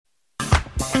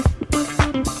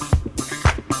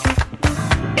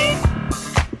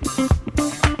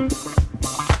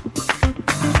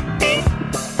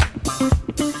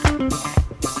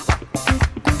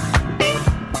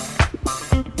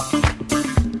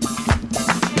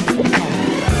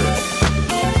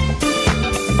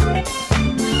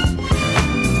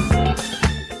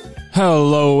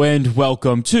Hello and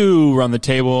welcome to Run the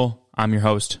Table. I'm your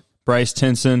host, Bryce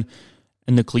Tinson,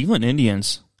 and the Cleveland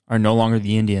Indians are no longer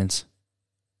the Indians.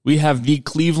 We have the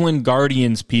Cleveland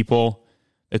Guardians, people.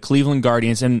 The Cleveland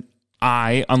Guardians, and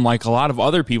I, unlike a lot of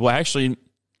other people, actually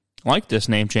like this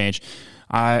name change.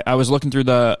 I was looking through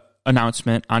the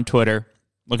announcement on Twitter,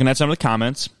 looking at some of the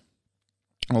comments.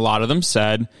 A lot of them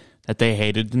said that they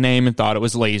hated the name and thought it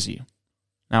was lazy.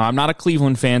 Now, I'm not a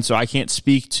Cleveland fan, so I can't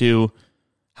speak to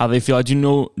how they feel. I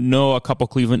do know a couple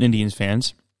Cleveland Indians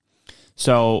fans.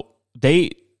 So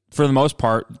they, for the most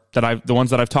part, the ones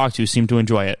that I've talked to seem to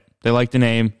enjoy it. They like the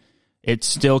name. It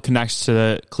still connects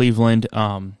to Cleveland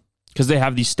because they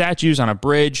have these statues on a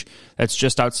bridge that's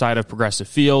just outside of Progressive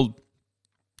Field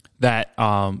that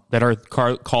are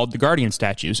called the Guardian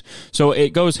statues. So it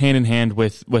goes hand in hand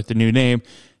with the new name,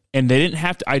 and they didn't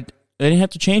have to. They didn't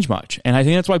have to change much. And I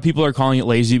think that's why people are calling it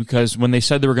lazy, because when they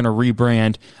said they were going to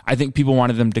rebrand, I think people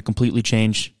wanted them to completely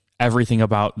change everything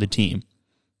about the team.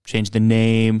 Change the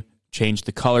name, change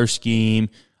the color scheme,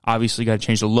 obviously got to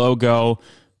change the logo.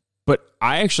 But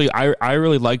I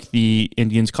really like the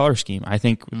Indians color scheme. I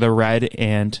think the red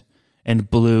and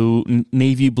blue,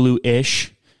 navy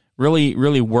blue-ish,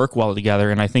 really work well together.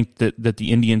 And I think that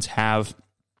the Indians have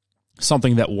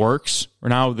something that works. Or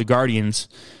now the Guardians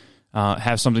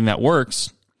have something that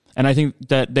works, and I think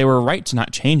that they were right to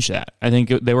not change that. I think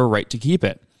they were right to keep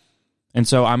it, and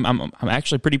so I'm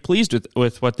actually pretty pleased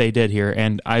with what they did here.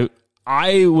 And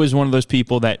I was one of those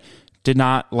people that did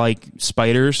not like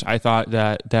spiders. I thought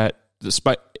that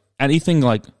the anything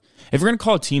like, if you're going to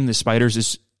call a team the Spiders,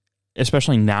 is,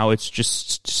 especially now, it's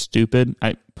just stupid.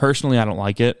 I don't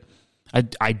like it.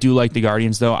 I do like the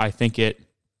Guardians though. I think it,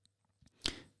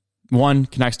 one,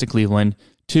 connects to Cleveland.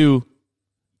 Two,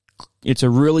 it's a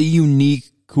really unique,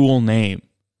 cool name,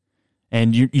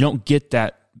 and you don't get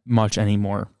that much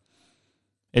anymore.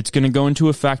 It's going to go into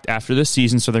effect after this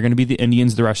season, so they're going to be the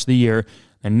Indians the rest of the year,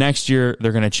 and next year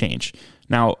they're going to change.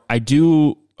 Now, I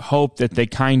do hope that they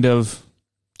kind of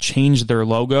change their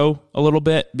logo a little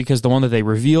bit, because the one that they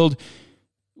revealed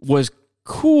was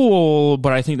cool,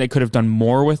 but I think they could have done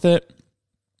more with it.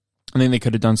 I think they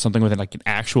could have done something with it, like an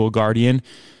actual Guardian,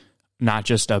 not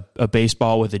just a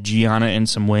baseball with a G on it and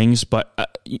some wings, but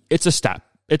it's a step.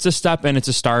 It's a step, and it's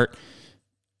a start.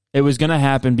 It was going to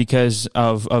happen because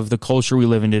of the culture we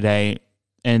live in today,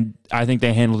 and I think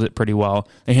they handled it pretty well.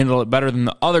 They handled it better than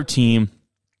the other team,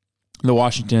 the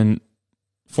Washington,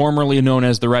 formerly known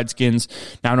as the Redskins,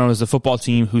 now known as the football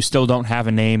team, who still don't have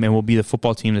a name and will be the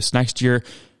football team this next year.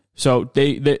 So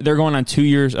they're going on 2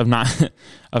 years of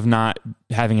not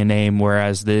having a name,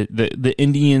 whereas the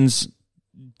Indians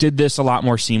did this a lot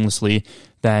more seamlessly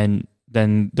than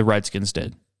the Redskins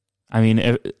did. I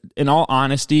mean, in all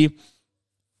honesty,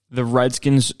 the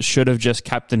Redskins should have just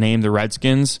kept the name the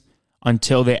Redskins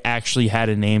until they actually had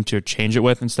a name to change it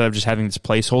with, instead of just having this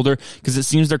placeholder, because it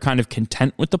seems they're kind of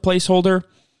content with the placeholder.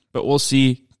 But we'll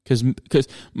see, because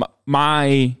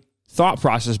my thought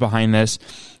process behind this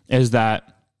is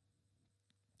that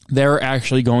they're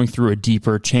actually going through a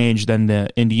deeper change than the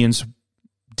Indians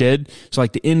did. So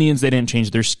like the Indians, they didn't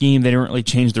change their scheme. They didn't really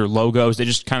change their logos. They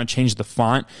just kind of changed the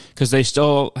font, because they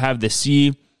still have the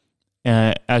C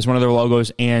as one of their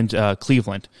logos, and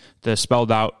Cleveland, the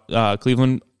spelled out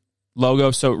Cleveland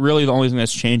logo. So really the only thing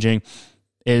that's changing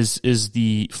is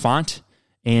the font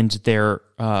and their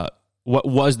what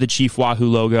was the Chief Wahoo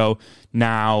logo,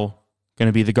 now going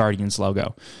to be the Guardians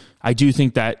logo. I do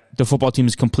think that the football team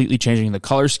is completely changing the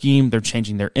color scheme. They're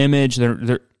changing their image.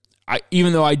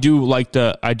 Even though I do like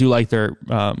their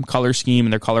color scheme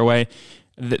and their colorway,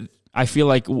 I feel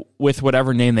like with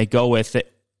whatever name they go with,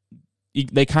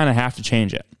 they kind of have to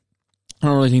change it. I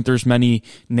don't really think there's many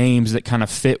names that kind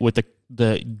of fit with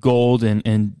the gold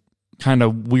and kind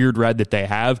of weird red that they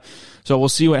have. So we'll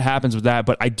see what happens with that.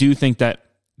 But I do think that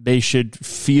they should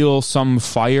feel some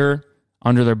fire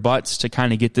under their butts to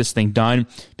kind of get this thing done,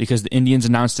 because the Indians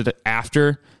announced it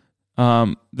after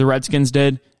the Redskins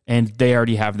did, and they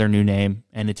already have their new name,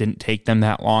 and it didn't take them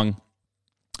that long.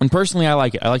 And personally, I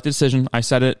like it. I like the decision. I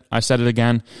said it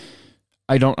again.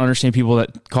 I don't understand people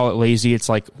that call it lazy. It's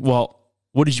like, well,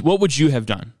 what would you have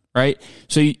done, right?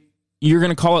 So you're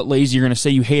going to call it lazy. You're going to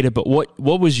say you hate it, but what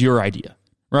was your idea,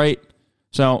 right?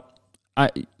 So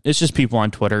it's just people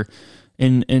on Twitter.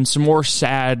 And some more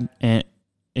sad and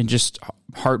just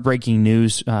heartbreaking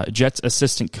news. Jets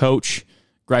assistant coach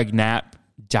Greg Knapp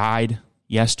died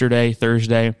yesterday,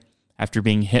 Thursday, after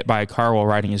being hit by a car while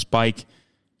riding his bike.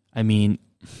 I mean,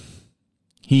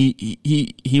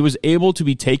 he was able to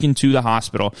be taken to the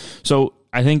hospital. So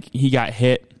I think he got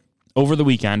hit over the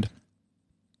weekend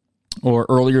or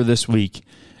earlier this week,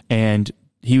 and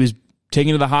he was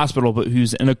taken to the hospital, but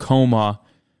who's in a coma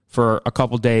for a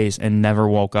couple days and never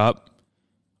woke up.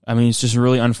 I mean, it's just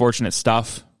really unfortunate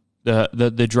stuff.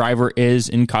 The driver is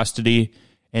in custody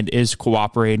and is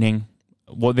cooperating.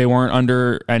 Well, they weren't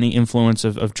under any influence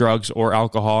of drugs or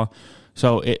alcohol.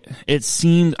 So it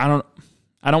seemed, I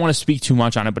don't want to speak too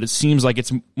much on it, but it seems like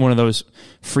it's one of those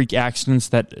freak accidents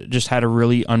that just had a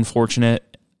really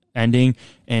unfortunate ending.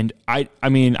 And I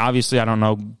mean, obviously, I don't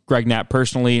know Greg Knapp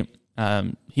personally.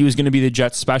 He was going to be the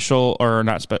Jets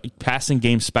passing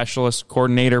game specialist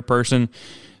coordinator person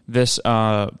this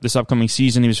upcoming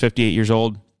season. He was 58 years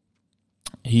old.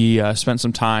 He spent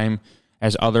some time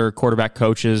as other quarterback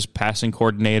coaches, passing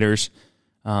coordinators.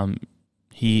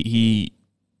 He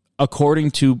according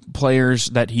to players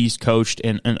that he's coached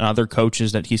and other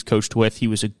coaches that he's coached with, he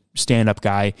was a stand-up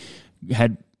guy,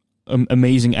 had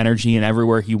amazing energy, and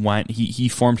everywhere he went, he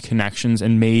formed connections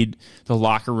and made the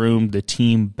locker room, the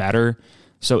team better.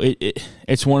 So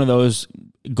it's one of those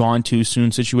gone too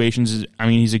soon situations. I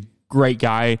mean, he's a great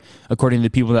guy, according to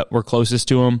the people that were closest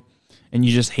to him, and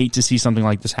you just hate to see something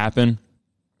like this happen.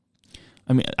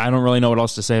 I mean, I don't really know what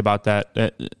else to say about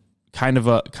that. Kind of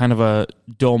a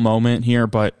dull moment here,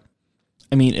 but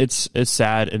I mean, it's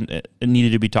sad and it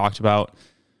needed to be talked about.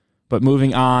 But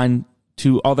moving on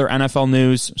to other NFL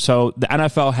news. So the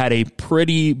NFL had a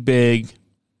pretty big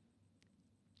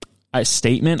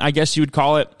statement, I guess you would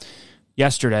call it,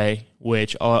 yesterday,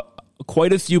 which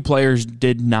quite a few players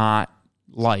did not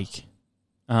like.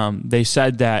 They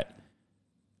said that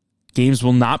games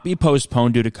will not be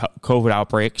postponed due to COVID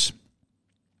outbreaks,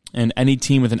 and any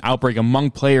team with an outbreak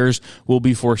among players will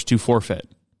be forced to forfeit.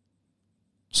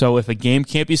 So if a game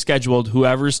can't be scheduled,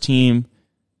 whoever's team,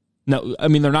 no, I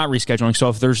mean, they're not rescheduling. So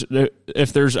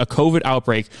if there's a COVID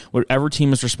outbreak, whatever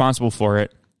team is responsible for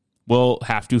it will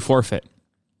have to forfeit.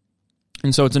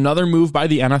 And so it's another move by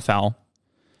the NFL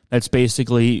that's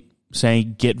basically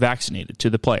saying get vaccinated to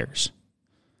the players.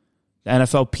 The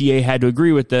NFLPA had to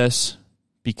agree with this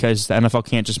because the NFL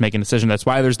can't just make a decision. That's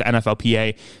why there's the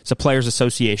NFLPA. It's a players'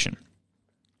 association.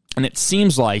 And it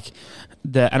seems like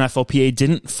the NFLPA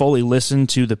didn't fully listen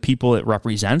to the people it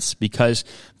represents because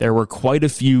there were quite a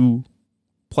few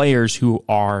players who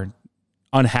are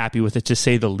unhappy with it, to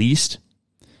say the least.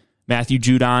 Matthew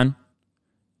Judon,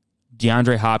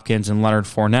 DeAndre Hopkins, and Leonard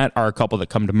Fournette are a couple that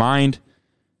come to mind.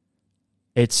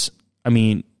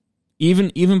 Even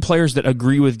players that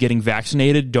agree with getting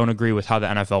vaccinated don't agree with how the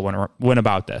NFL went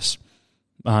about this,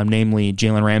 namely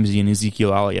Jalen Ramsey and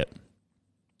Ezekiel Elliott.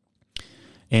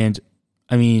 And,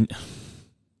 I mean,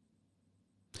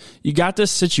 you got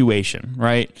this situation,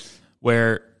 right,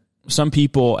 where some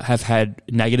people have had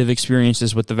negative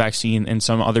experiences with the vaccine and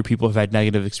some other people have had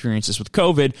negative experiences with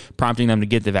COVID, prompting them to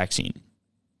get the vaccine.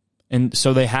 And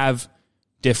so they have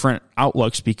different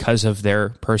outlooks because of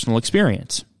their personal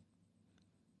experience.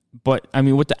 But, I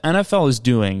mean, what the NFL is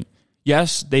doing,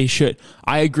 yes, they should.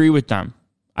 I agree with them.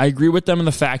 I agree with them in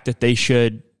the fact that they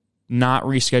should not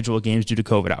reschedule games due to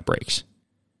COVID outbreaks.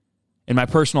 In my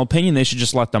personal opinion, they should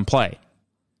just let them play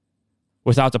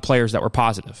without the players that were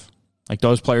positive. Like,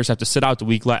 those players have to sit out the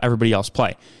week, let everybody else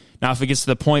play. Now, if it gets to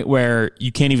the point where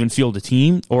you can't even field a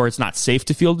team or it's not safe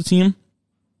to field a team,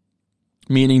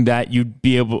 meaning that you'd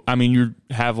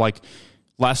have like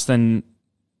less than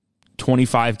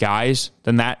 25 guys,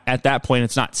 then at that point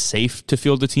it's not safe to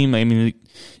field a team. I mean,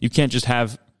 you can't just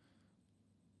have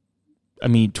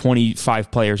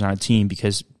 25 players on a team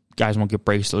because guys won't get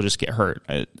breaks, they'll just get hurt.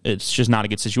 It's just not a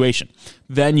good situation.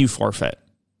 Then you forfeit.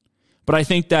 But I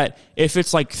think that if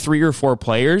it's like 3 or 4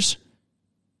 players,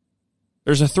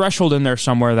 there's a threshold in there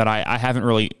somewhere that I haven't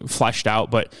really fleshed out,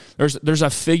 but there's a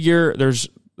figure, there's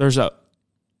a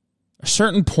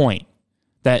certain point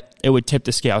that it would tip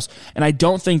the scales. And I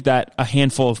don't think that a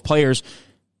handful of players,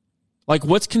 like,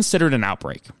 what's considered an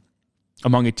outbreak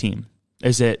among a team?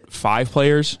 Is it 5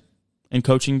 players and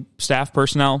coaching staff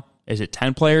personnel? Is it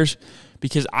 10 players?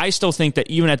 Because I still think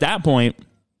that even at that point,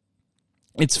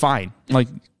 it's fine. Like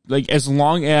as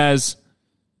long as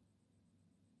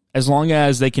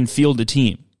they can field a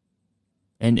team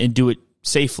and do it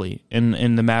safely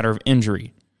in the matter of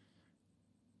injury.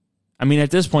 I mean,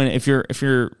 at this point, if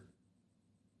you're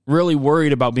really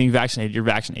worried about being vaccinated, you're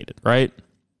vaccinated, right?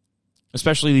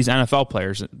 Especially these NFL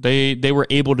players. They were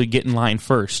able to get in line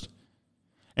first.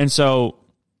 And so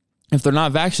if they're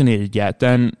not vaccinated yet,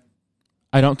 then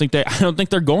I don't think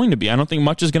they're going to be. I don't think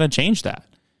much is going to change that.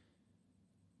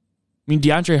 I mean,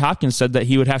 DeAndre Hopkins said that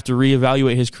he would have to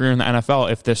reevaluate his career in the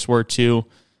NFL if this were to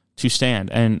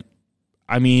stand. And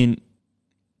I mean,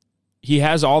 he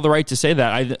has all the right to say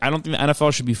that. I don't think the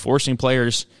NFL should be forcing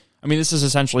players. I mean, this is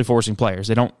essentially forcing players.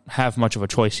 They don't have much of a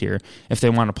choice here if they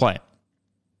want to play.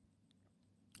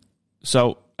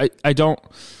 So I don't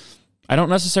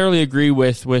necessarily agree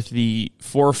with the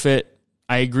forfeit.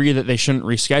 I agree that they shouldn't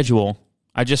reschedule.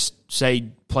 I just say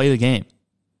play the game.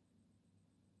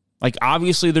 Like,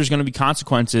 obviously, there's going to be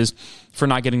consequences for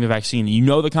not getting the vaccine. You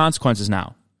know the consequences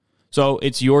now. So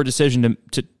it's your decision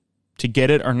to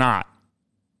get it or not.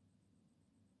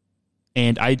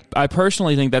 And I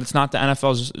personally think that it's not the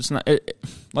NFL's. It's not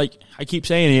like I keep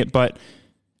saying it, but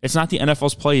it's not the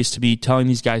NFL's place to be telling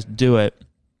these guys to do it.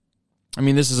 I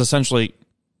mean, this is essentially,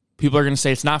 people are going to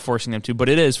say it's not forcing them to, but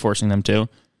it is forcing them to.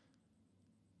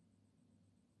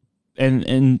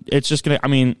 And it's just going to, I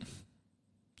mean,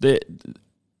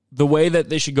 the way that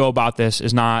they should go about this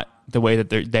is not the way that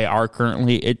they are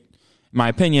currently. In my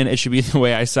opinion, it should be the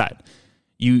way I said.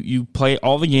 You play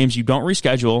all the games, you don't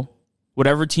reschedule.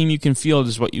 Whatever team you can field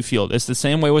is what you field. It's the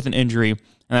same way with an injury, and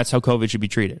that's how COVID should be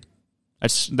treated.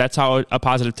 That's how a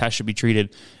positive test should be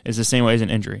treated. Is the same way as an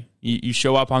injury. You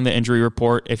show up on the injury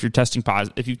report if you're testing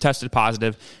positive, if you've tested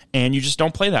positive, and you just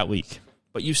don't play that week.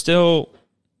 But you still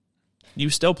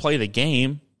play the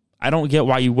game. I don't get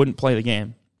why you wouldn't play the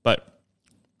game, but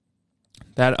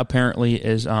that apparently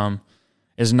is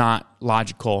not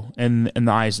logical in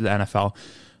the eyes of the NFL.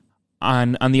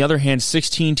 On the other hand,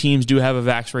 16 teams do have a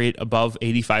vax rate above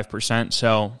 85%,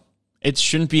 so it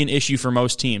shouldn't be an issue for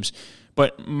most teams.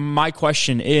 But my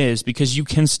question is, because you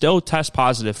can still test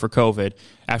positive for COVID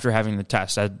after having the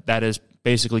test. That is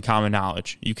basically common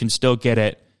knowledge. You can still get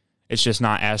it. It's just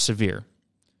not as severe.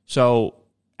 So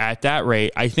at that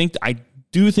rate, I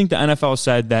do think the NFL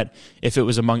said that if it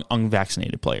was among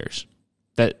unvaccinated players,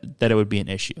 that it would be an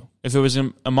issue. If it was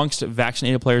amongst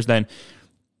vaccinated players, then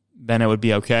it would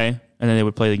be okay, and then they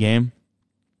would play the game.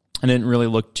 I didn't really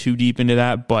look too deep into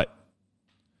that, but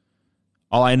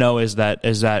all I know is that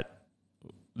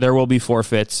there will be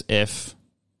forfeits if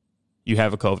you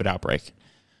have a COVID outbreak.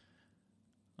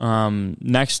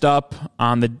 Next up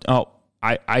on the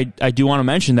I do want to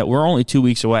mention that we're only 2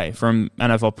 weeks away from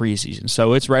NFL preseason,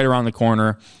 so it's right around the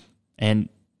corner. And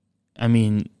I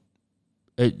mean,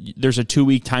 there's a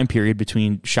 2-week time period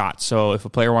between shots. So if a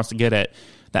player wants to get it,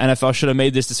 the NFL should have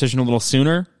made this decision a little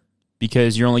sooner,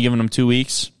 because you're only giving them 2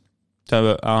 weeks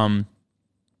to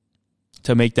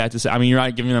make that decision. I mean, you're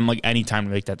not giving them like any time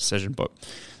to make that decision, but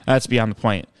that's beyond the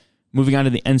point. Moving on to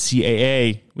the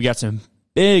NCAA, we got some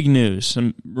big news,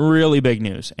 some really big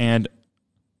news. And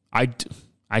I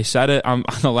said it on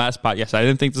the last podcast. I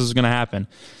didn't think this was going to happen,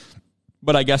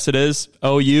 but I guess it is.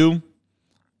 OU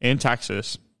and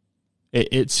Texas.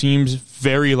 It seems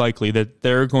very likely that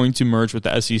they're going to merge with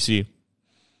the SEC.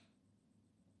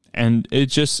 And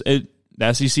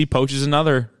the SEC poaches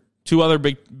two other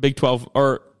Big 12,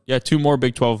 two more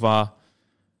Big 12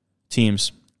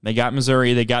 teams. They got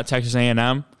Missouri, they got Texas A&M.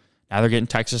 Now they're getting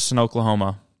Texas and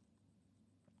Oklahoma.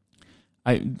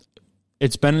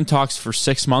 It's been in talks for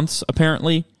 6 months,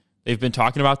 apparently. They've been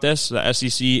talking about this, the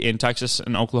SEC and Texas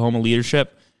and Oklahoma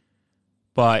leadership.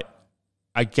 But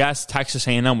I guess Texas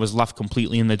A&M was left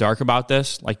completely in the dark about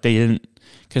this. Like, they didn't,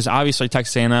 because obviously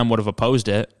Texas A&M would have opposed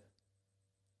it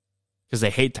because they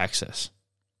hate Texas.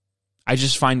 I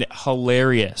just find it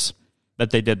hilarious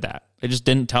that they did that. They just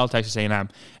didn't tell Texas A&M,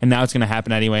 and now it's going to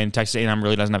happen anyway, and Texas A&M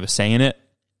really doesn't have a say in it.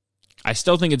 I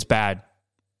still think it's bad.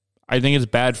 I think it's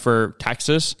bad for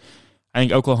Texas. I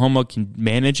think Oklahoma can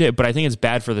manage it, but I think it's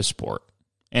bad for the sport.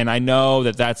 And I know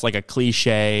that that's like a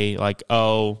cliche, like,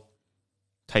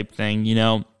 type thing, you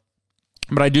know.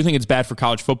 But I do think it's bad for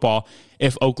college football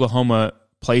if Oklahoma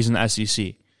plays in the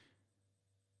SEC.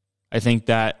 I think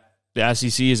that the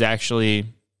SEC is actually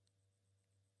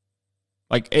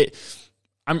like it.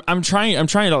 I'm trying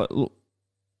to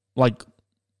like.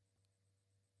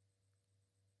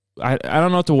 I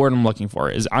don't know what the word I'm looking for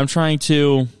is. I'm trying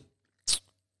to,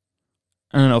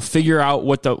 I don't know, figure out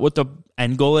what the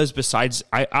end goal is besides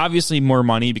obviously more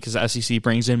money, because the SEC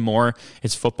brings in more.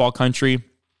 It's football country.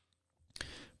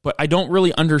 But I don't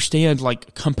really understand,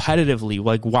 like, competitively,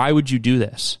 like, why would you do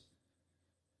this?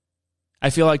 I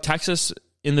feel like Texas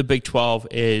in the Big 12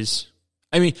 is,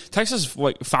 I mean, Texas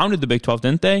founded the Big 12,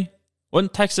 didn't they?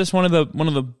 Wasn't Texas one of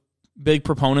the big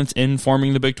proponents in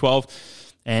forming the Big 12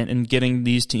 and getting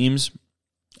these teams?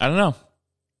 I don't know.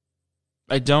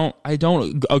 I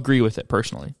don't agree with it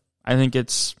personally. I think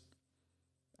it's,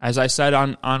 as I said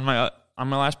on my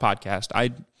last podcast, I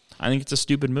think it's a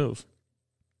stupid move.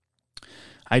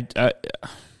 It's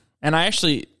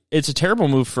a terrible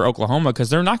move for Oklahoma, because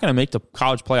they're not going to make the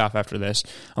college playoff after this,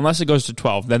 unless it goes to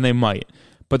 12. Then they might,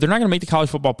 but they're not going to make the college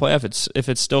football playoff if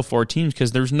it's still 4 teams,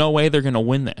 because there's no way they're going to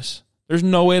win this. There's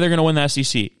no way they're going to win the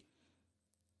SEC.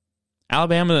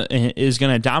 Alabama is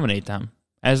going to dominate them,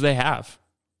 as they have.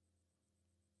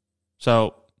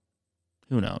 So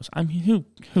who knows? I mean,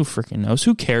 who freaking knows?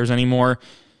 Who cares anymore?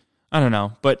 I don't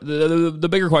know. But the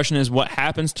bigger question is what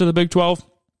happens to the Big 12?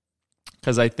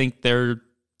 Because I think they're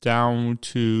down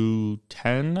to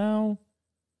 10 now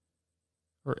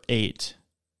or 8.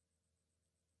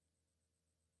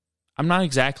 I'm not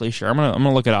exactly sure. I'm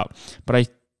gonna look it up. But I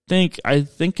think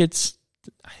it's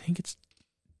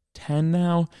 10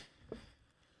 now.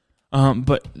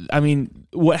 But I mean,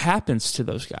 what happens to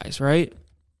those guys, right?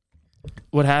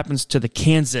 What happens to the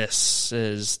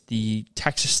Kansases, the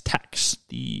Texas Techs,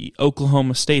 the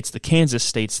Oklahoma States, the Kansas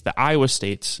States, the Iowa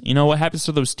States? You know, what happens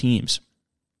to those teams?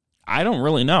 I don't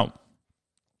really know.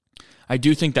 I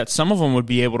do think that some of them would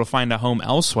be able to find a home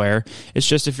elsewhere. It's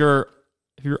just if you're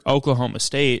Oklahoma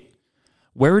State,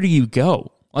 where do you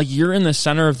go? Like, you're in the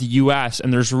center of the U.S.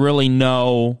 and there's really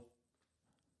no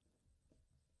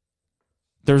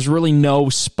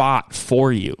spot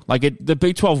for you. Like, the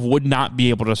Big 12 would not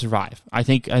be able to survive. I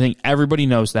think everybody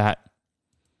knows that.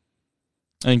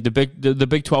 I think the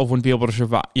Big 12 wouldn't be able to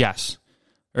survive. Yes,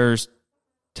 there's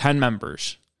 10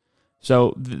 members,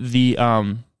 so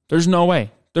there's no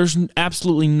way. There's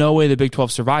absolutely no way the Big 12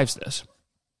 survives this.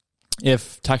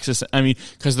 If Texas, I mean,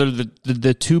 because they're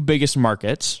the two biggest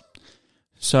markets.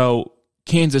 So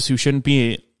Kansas, who shouldn't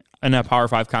be in a Power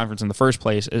 5 conference in the first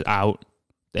place, is out.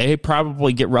 They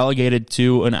probably get relegated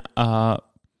to a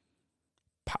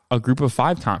group of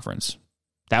 5 conference.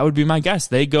 That would be my guess.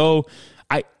 They go.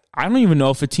 I don't even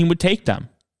know if a team would take them.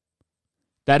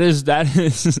 That is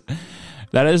the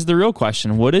real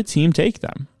question. Would a team take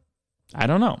them? I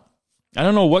don't know. I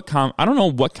don't know what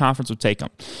conference would take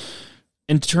them.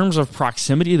 In terms of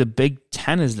proximity, the Big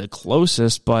 10 is the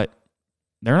closest, but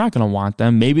they're not going to want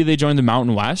them. Maybe they join the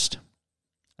Mountain West.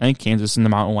 I think Kansas in the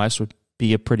Mountain West would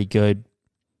be a pretty good,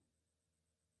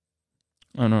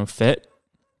 fit.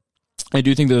 I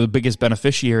do think that the biggest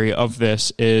beneficiary of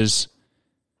this is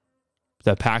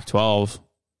the Pac-12,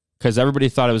 because everybody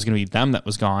thought it was going to be them that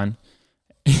was gone,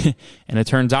 and it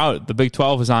turns out the Big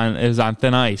 12 is on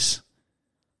thin ice.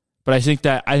 But I think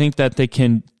that they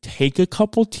can take a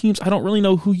couple teams. I don't really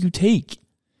know who you take.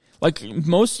 Like,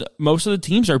 most of the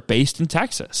teams are based in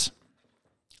Texas.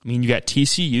 I mean, you got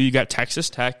TCU, you got Texas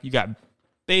Tech, you got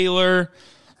Baylor.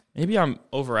 Maybe I'm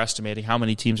overestimating how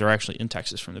many teams are actually in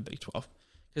Texas from the Big 12.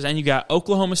 Because then you got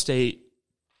Oklahoma State,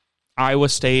 Iowa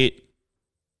State,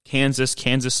 Kansas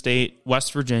State,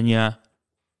 West Virginia,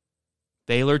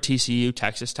 Baylor, TCU,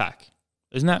 Texas Tech.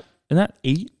 Isn't that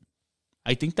 8?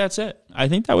 I think that's it. I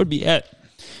think that would be it.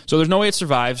 So there's no way it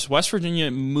survives. West Virginia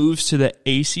moves to the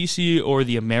ACC or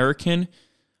the American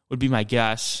would be my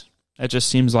guess. That just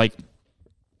seems like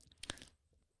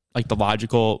the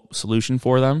logical solution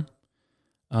for them.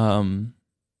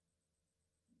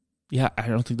 Yeah, I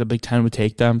don't think the Big Ten would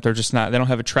take them. They're just not. They don't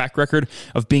have a track record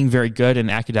of being very good,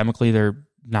 and academically, they're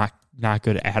not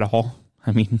good at all.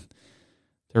 I mean,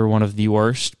 they're one of the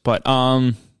worst. But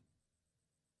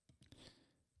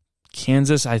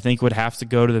Kansas, I think, would have to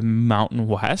go to the Mountain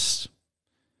West.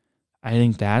 I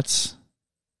think that's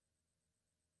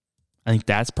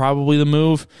probably the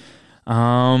move.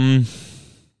 Iowa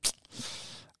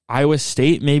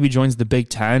State maybe joins the Big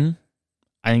Ten.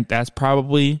 I think that's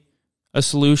probably a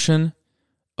solution.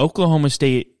 Oklahoma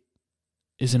State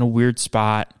is in a weird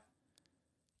spot.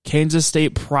 Kansas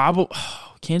State's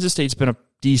been a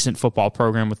decent football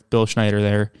program with Bill Schneider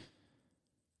there.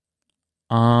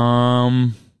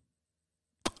 I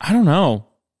don't know.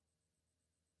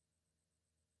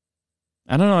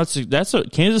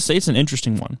 Kansas State's an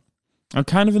interesting one. I'm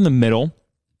kind of in the middle.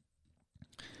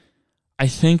 I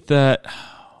think that,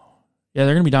 they're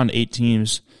going to be down to 8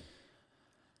 teams.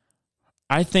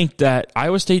 I think that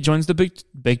Iowa State joins the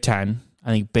Big Ten.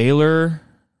 I think Baylor,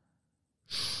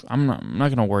 I'm not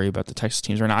going to worry about the Texas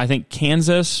teams right now. I think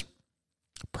Kansas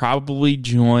probably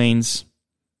joins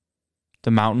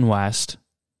the Mountain West.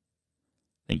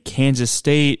 I think Kansas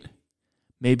State,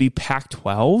 maybe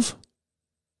Pac-12?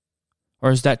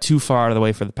 Or is that too far out of the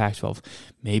way for the Pac-12?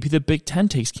 Maybe the Big Ten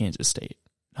takes Kansas State.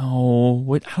 No,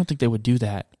 I don't think they would do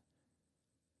that.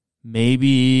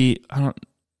 Maybe, I don't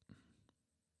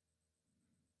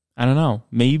know.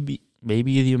 Maybe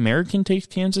the American takes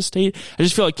Kansas State. I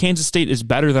just feel like Kansas State is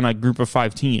better than a group of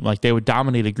 5 team. Like, they would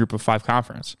dominate a group of 5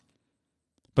 conference.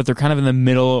 But they're kind of in the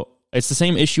middle. It's the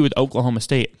same issue with Oklahoma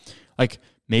State. Like,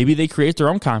 maybe they create their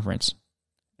own conference.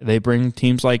 They bring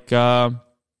teams like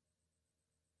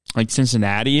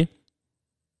Cincinnati.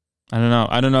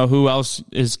 I don't know who else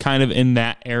is kind of in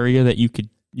that area that you could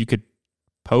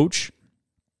poach.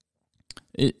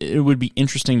 It would be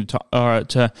interesting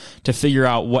to figure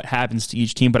out what happens to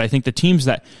each team. But I think the teams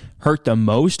that hurt the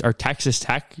most are Texas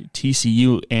Tech,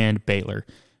 TCU, and Baylor,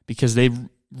 because they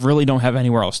really don't have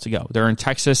anywhere else to go. They're in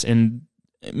Texas, and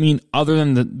I mean, other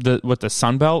than the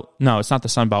Sun Belt? No, it's not the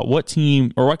Sun Belt. What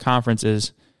team or what conference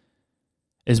is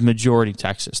majority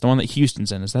Texas? The one that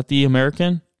Houston's in. Is that the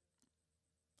American?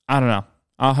 I don't know.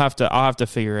 I'll have to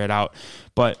figure it out.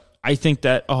 But I think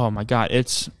that, oh my God,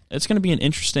 it's going to be an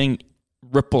interesting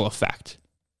ripple effect.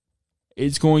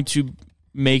 It's going to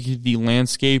make the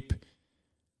landscape,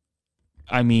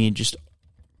 I mean, just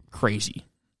crazy.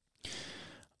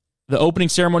 The opening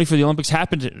ceremony for the Olympics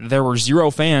happened. There were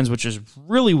 0 fans, which is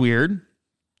really weird.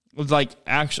 Like,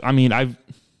 actually, I mean,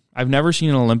 I've never seen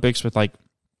an Olympics with, like,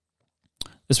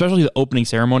 especially the opening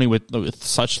ceremony with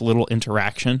such little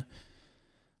interaction.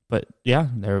 But yeah,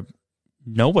 there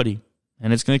nobody,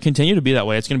 and it's going to continue to be that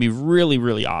way. It's going to be really,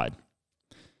 really odd.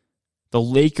 The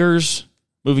Lakers,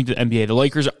 moving to the NBA, the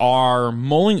Lakers are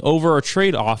mulling over a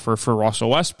trade offer for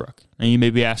Russell Westbrook. And you may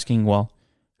be asking, well,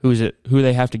 who do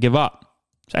they have to give up?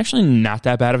 It's actually not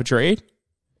that bad of a trade.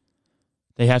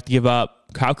 They have to give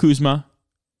up Kyle Kuzma,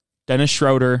 Dennis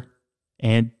Schroeder,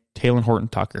 and Talen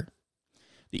Horton-Tucker.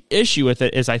 The issue with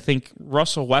it is I think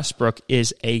Russell Westbrook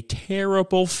is a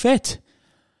terrible fit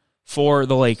for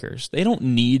the Lakers. They don't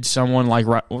need someone like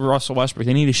Russell Westbrook.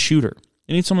 They need a shooter.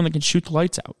 They need someone that can shoot the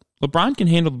lights out. LeBron can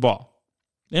handle the ball.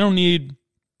 They don't need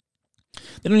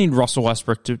Russell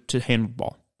Westbrook to handle the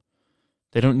ball.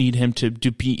 They don't need him to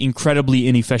be incredibly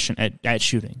inefficient at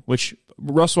shooting, which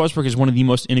Russell Westbrook is one of the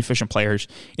most inefficient players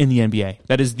in the NBA.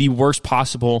 That is the worst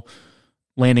possible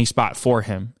landing spot for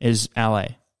him is LA.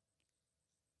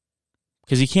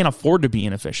 Because he can't afford to be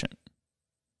inefficient.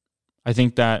 I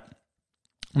think that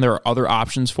there are other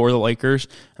options for the Lakers,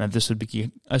 and that this would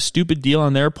be a stupid deal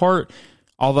on their part.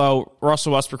 Although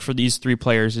Russell Westbrook for these 3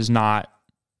 players is not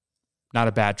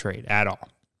a bad trade at all.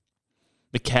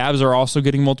 The Cavs are also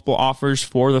getting multiple offers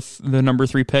for the number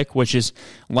 3 pick, which is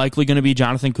likely going to be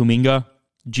Jonathan Kuminga,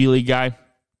 G League guy.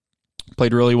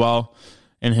 Played really well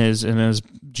in his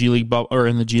G League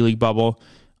in the G League bubble.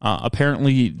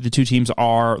 Apparently, the 2 teams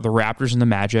are the Raptors and the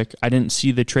Magic. I didn't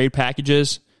see the trade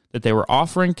packages that they were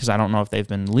offering because I don't know if they've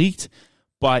been leaked,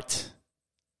 but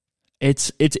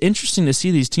it's interesting to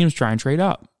see these teams try and trade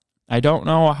up. I don't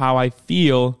know how I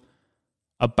feel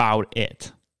about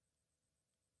it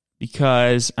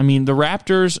because I mean the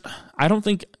Raptors. I don't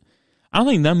think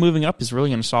them moving up is really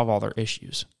going to solve all their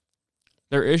issues.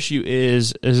 Their issue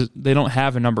is they don't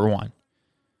have a number 1.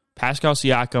 Pascal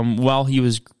Siakam, while he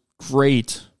was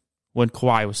great when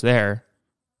Kawhi was there,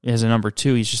 as a number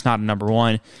 2, he's just not a number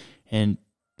 1, and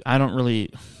I don't really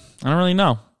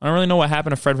know. I don't really know what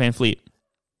happened to Fred VanVleet.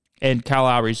 And Kyle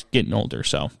Lowry's getting older,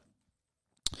 so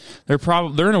they're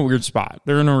in a weird spot.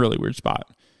 They're in a really weird spot.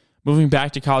 Moving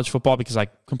back to college football because I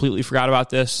completely forgot about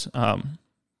this, and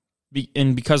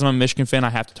because I'm a Michigan fan, I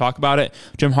have to talk about it.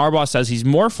 Jim Harbaugh says he's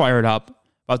more fired up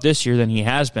about this year than he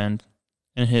has been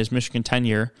in his Michigan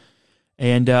tenure,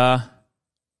 and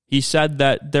he said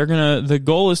that the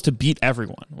goal is to beat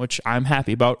everyone, which I'm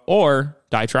happy about, or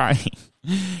die trying.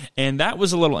 And that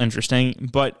was a little interesting,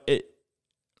 but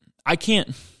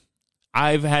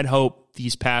I've had hope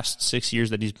these past 6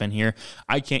 years that he's been here.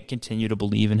 I can't continue to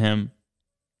believe in him.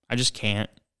 I just can't.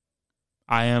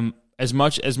 I am, as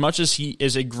much as he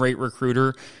is a great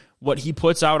recruiter, what he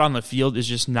puts out on the field is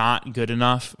just not good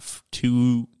enough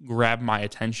to grab my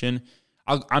attention.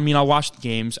 I'll watch the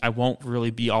games. I won't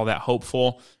really be all that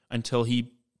hopeful until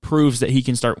he proves that he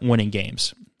can start winning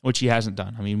games, which he hasn't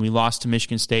done. I mean, we lost to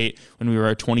Michigan State when we were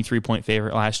a 23-point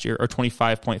favorite last year, or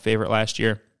 25-point favorite last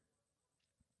year.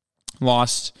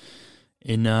 Lost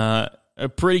in a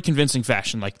pretty convincing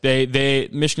fashion. Like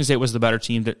Michigan State was the better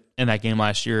team in that game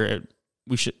last year.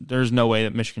 There's no way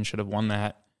that Michigan should have won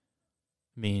that.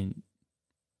 I mean,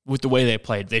 with the way they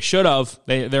played, they should have.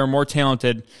 They were more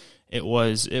talented. It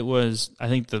was I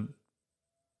think the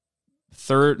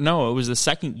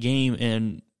second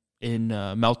game in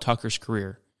Mel Tucker's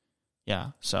career.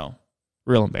 Yeah, so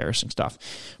real embarrassing stuff.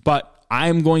 But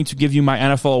I'm going to give you my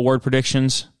NFL award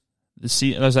predictions.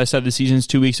 As I said, the season's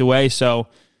 2 weeks away, so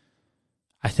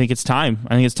I think it's time.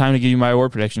 I think it's time to give you my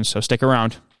award predictions, so stick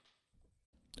around.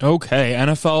 Okay,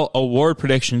 NFL award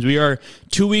predictions. We are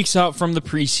 2 weeks out from the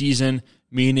preseason,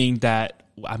 meaning that,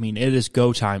 it is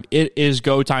go time. It is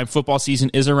go time. Football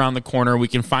season is around the corner. We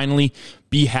can finally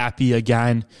be happy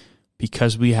again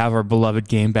because we have our beloved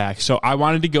game back. So I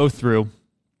wanted to go through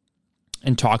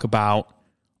and talk about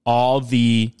all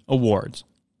the awards,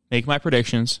 make my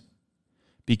predictions,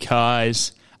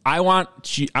 because I want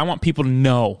people to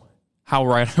know how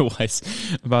right I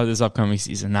was about this upcoming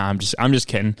season. Nah, I'm just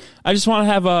kidding. I just want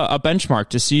to have a benchmark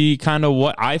to see kind of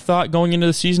what I thought going into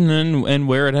the season and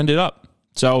where it ended up.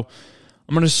 So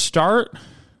I'm going to start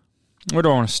Where do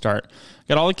I want to start?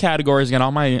 Got all the categories. I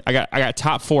got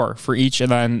top 4 for each,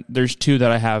 and then there's 2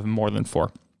 that I have more than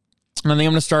 4. And I think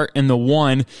I'm going to start in the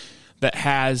one that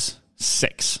has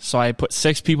 6. So I put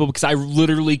 6 people because I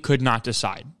literally could not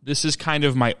decide. This is kind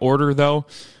of my order though,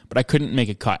 but I couldn't make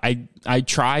a cut. I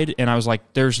tried and I was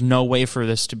like, there's no way for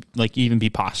this to like even be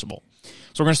possible.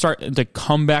 So we're going to start the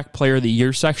comeback player of the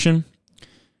year section.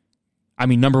 I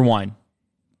mean, number 1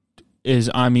 is,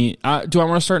 do I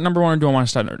want to start number 1 or do I want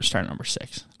to start number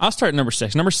 6? I'll start at number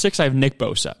 6. Number 6, I have Nick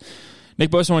Bosa. Nick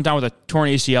Bosa went down with a torn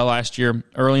ACL last year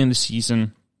early in the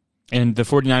season, and the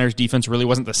 49ers defense really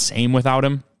wasn't the same without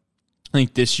him. I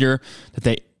think this year that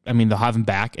they'll have him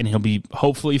back, and he'll be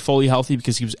hopefully fully healthy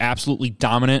because he was absolutely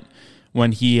dominant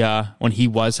when he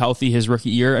was healthy his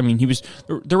rookie year. I mean,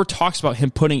 there were talks about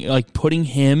him putting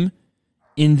him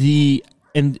in the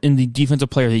defensive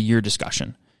player of the year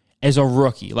discussion as a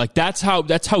rookie. Like that's how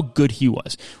good he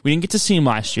was. We didn't get to see him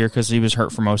last year because he was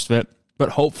hurt for most of it. But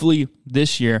hopefully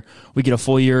this year we get a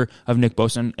full year of Nick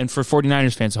Bosa, and for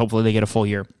 49ers fans, hopefully they get a full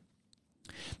year.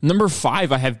 Number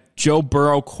 5, I have Joe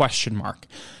Burrow ?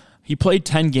 He played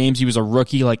 10 games. He was a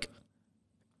rookie. Like,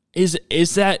 is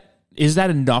that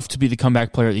enough to be the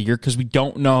comeback player of the year? Because we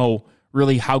don't know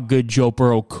really how good Joe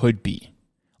Burrow could be.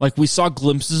 Like, we saw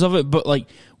glimpses of it, but like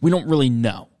we don't really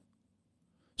know.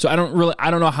 So I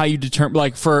don't know how you determine.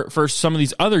 Like for some of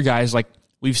these other guys, like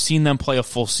we've seen them play a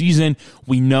full season.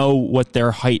 We know what their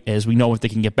height is. We know what they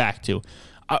can get back to.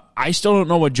 I still don't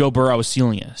know what Joe Burrow's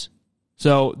ceiling is.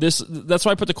 So that's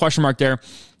why I put the question mark there,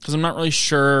 because I'm not really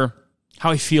sure how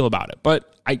I feel about it.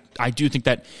 But I do think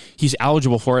that he's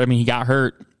eligible for it. I mean, he got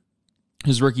hurt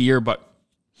his rookie year, but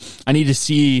I need to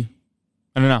see.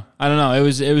 I don't know. It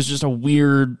was just a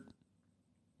weird.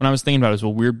 When I was thinking about it, it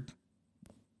was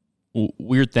a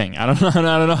weird thing. I don't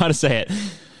know how to say it.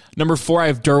 Number 4, I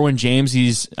have Derwin James.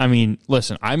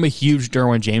 Listen, I'm a huge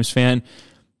Derwin James fan.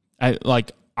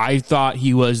 I thought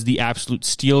he was the absolute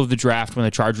steal of the draft when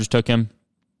the Chargers took him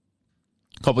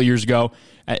a couple of years ago.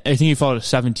 I think he fell to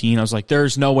 17. I was like,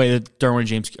 there's no way that Derwin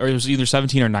James, or it was either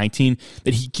 17 or 19,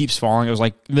 that he keeps falling. I was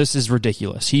like, this is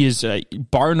ridiculous. He is,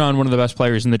 bar none, one of the best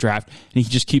players in the draft, and he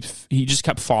just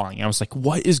kept falling. And I was like,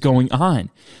 what is going on?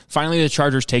 Finally, the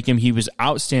Chargers take him. He was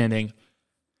outstanding.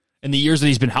 In the years that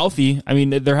he's been healthy, I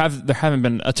mean, there haven't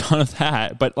been a ton of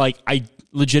that, but like, I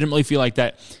legitimately feel like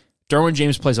that Derwin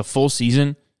James plays a full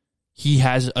season, he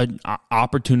has an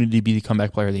opportunity to be the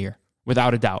comeback player of the year.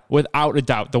 Without a doubt.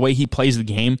 The way he plays the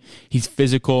game, he's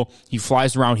physical, he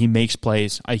flies around, he makes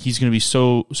plays. He's going to be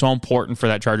so important for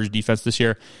that Chargers defense this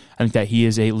year. I think that he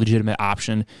is a legitimate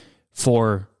option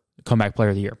for comeback player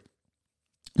of the year.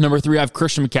 Number 3, I have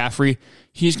Christian McCaffrey.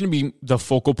 He's going to be the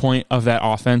focal point of that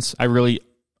offense. I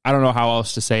don't know how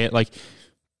else to say it. Like,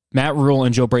 Matt Rule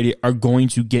and Joe Brady are going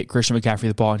to get Christian McCaffrey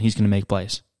the ball, and he's going to make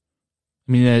plays.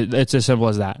 I mean, it's as simple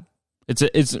as that.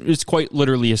 It's quite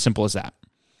literally as simple as that.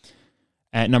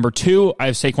 At number 2, I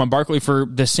have Saquon Barkley for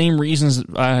the same reasons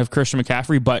I have Christian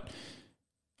McCaffrey, but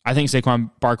I think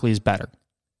Saquon Barkley is better.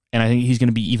 And I think he's going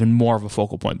to be even more of a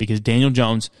focal point because Daniel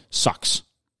Jones sucks.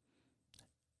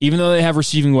 Even though they have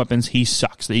receiving weapons, he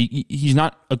sucks. He's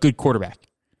not a good quarterback.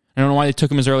 I don't know why they took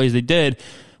him as early as they did,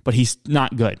 but he's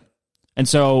not good. And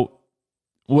so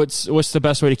what's the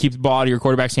best way to keep the ball out of your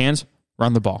quarterback's hands?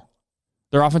 Run the ball.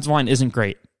 Their offensive line isn't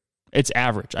great. It's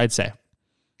average, I'd say.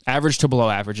 Average to below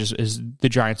average is the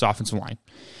Giants' offensive line.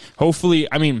 Hopefully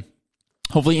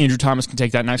Andrew Thomas can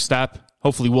take that next step.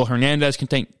 Hopefully Will Hernandez can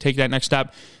take that next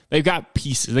step. They've got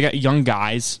pieces. They got young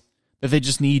guys that they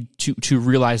just need to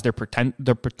realize their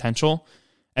potential.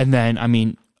 And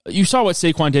then, you saw what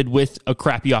Saquon did with a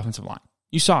crappy offensive line.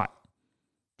 You saw it.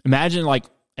 Imagine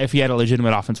if he had a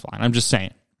legitimate offensive line. I'm just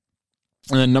saying.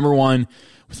 And then number 1,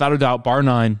 without a doubt, bar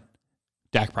none,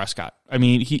 Dak Prescott.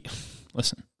 He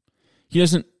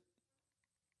doesn't.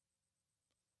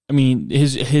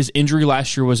 His injury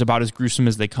last year was about as gruesome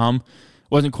as they come.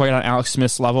 It wasn't quite on Alex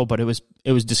Smith's level, but it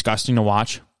was disgusting to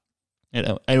watch.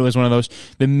 It was one of those.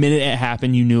 The minute it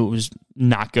happened, you knew it was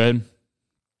not good.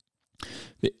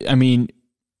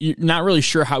 You're not really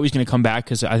sure how he's going to come back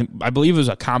because I believe it was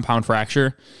a compound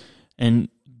fracture, and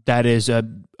that is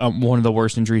one of the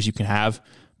worst injuries you can have.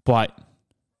 But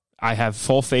I have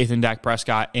full faith in Dak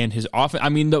Prescott and his offense.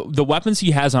 The weapons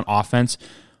he has on offense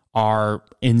are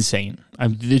insane.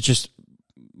 It's just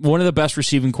one of the best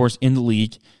receiving corps in the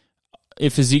league.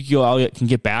 If Ezekiel Elliott can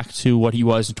get back to what he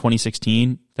was in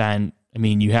 2016, then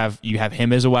you have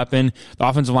him as a weapon. The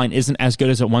offensive line isn't as good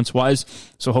as it once was,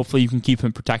 so hopefully you can keep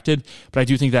him protected. But I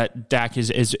do think that Dak is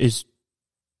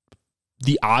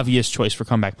the obvious choice for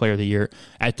comeback player of the year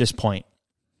at this point.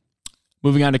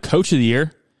 Moving on to coach of the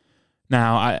year.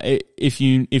 Now, if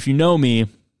you know me,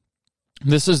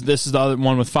 this is the other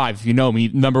one with 5. If you know me,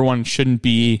 number 1 shouldn't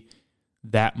be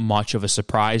that much of a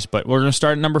surprise, but we're going to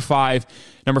start at number 5.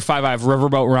 Number 5, I have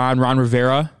Riverboat Ron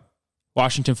Rivera,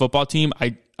 Washington football team.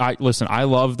 Listen, I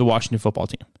love the Washington football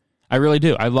team. I really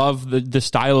do. I love the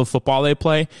style of football they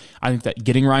play. I think that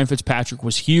getting Ryan Fitzpatrick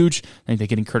was huge. I think that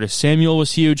getting Curtis Samuel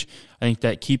was huge. I think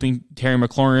that keeping Terry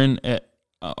McLaurin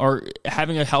or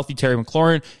having a healthy Terry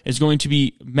McLaurin is going to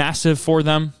be massive for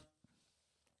them.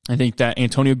 I think that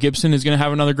Antonio Gibson is going to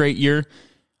have another great year.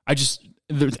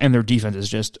 And their defense is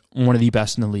just one of the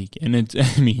best in the league. And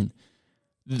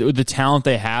the talent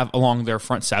they have along their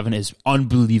front 7 is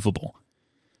unbelievable.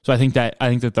 So I think that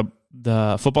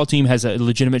the football team has a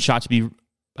legitimate shot to be,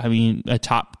 a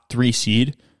top 3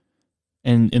 seed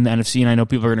in the NFC. And I know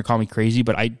people are going to call me crazy,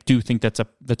 but I do think that's a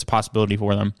possibility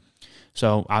for them.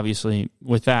 So obviously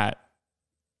with that,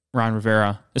 Ron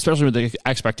Rivera, especially with the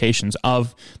expectations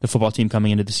of the football team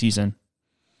coming into the season.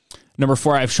 Number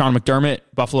 4, I have Sean McDermott,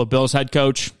 Buffalo Bills head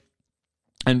coach.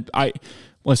 And I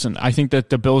think that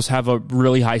the Bills have a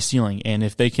really high ceiling. And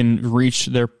if they can reach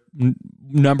their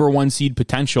number 1 seed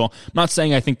potential, I'm not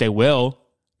saying I think they will.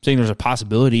 I'm saying there's a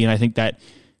possibility. And I think that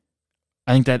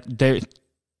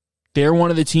they're one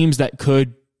of the teams that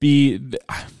could be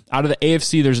out of the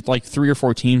AFC. There's like 3 or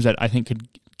 4 teams that I think could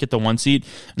get the 1 seed,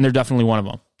 and they're definitely one of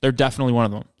them.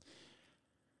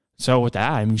 So with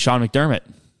that, Sean McDermott,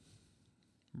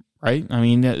 right?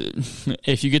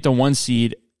 If you get the 1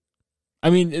 seed,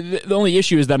 the only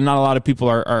issue is that not a lot of people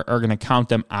are going to count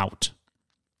them out.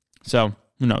 So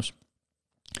who knows?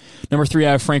 Number 3,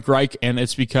 I have Frank Reich, and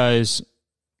it's because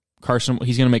he's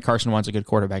going to make Carson Wentz a good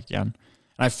quarterback again.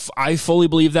 And I fully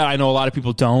believe that. I know a lot of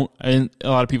people don't, and a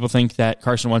lot of people think that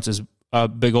Carson Wentz is a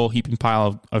big old heaping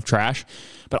pile of trash.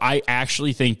 But I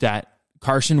actually think that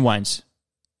Carson Wentz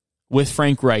with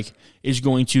Frank Reich is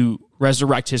going to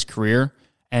resurrect his career,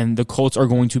 and the Colts are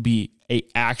going to be a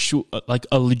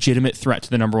legitimate threat to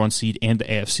the number 1 seed and the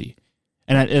AFC.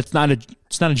 And it's not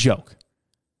a joke.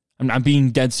 I'm being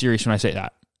dead serious when I say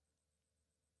that.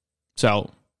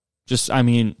 So,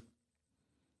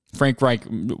 Frank Reich,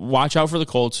 watch out for the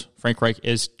Colts. Frank Reich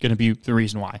is going to be the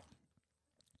reason why.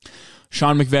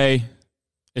 Sean McVay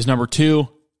is number 2.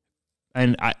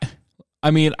 And I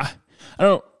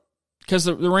don't, because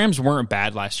the Rams weren't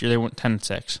bad last year. They went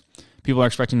 10-6. People are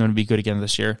expecting them to be good again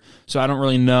this year. So I don't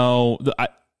really know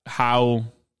how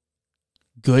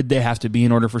good they have to be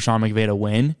in order for Sean McVay to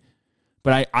win.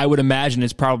 But I would imagine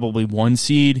it's probably 1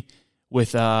 seed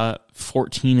with a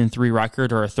 14-3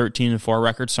 record or a 13-4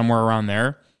 record, somewhere around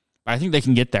there. But I think they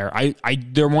can get there.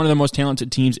 They're one of the most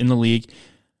talented teams in the league.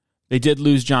 They did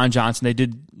lose John Johnson. They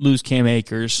did lose Cam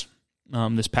Akers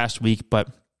this past week, but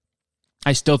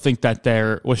I still think that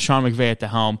with Sean McVay at the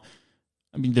helm,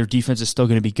 their defense is still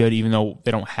going to be good, even though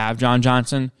they don't have John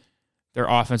Johnson. Their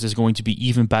offense is going to be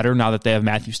even better now that they have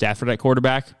Matthew Stafford at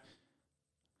quarterback.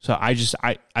 So I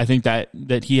think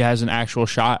that he has an actual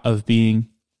shot of being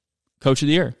coach of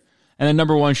the year. And then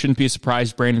number 1 shouldn't be a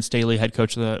surprise. Brandon Staley, head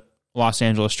coach of the Los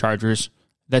Angeles Chargers.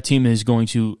 That team is going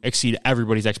to exceed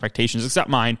everybody's expectations, except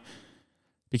mine,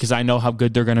 because I know how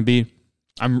good they're going to be.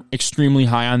 I'm extremely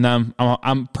high on them.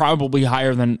 I'm probably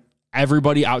higher than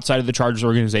everybody outside of the Chargers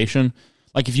organization.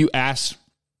 Like if you ask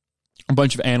a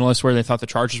bunch of analysts where they thought the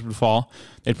Chargers would fall,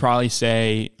 they'd probably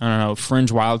say,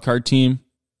 fringe wildcard team.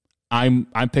 I'm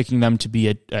picking them to be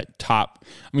a top.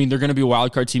 They're going to be a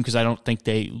wildcard team because I don't think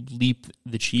they leap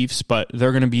the Chiefs, but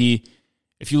they're going to be,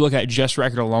 if you look at just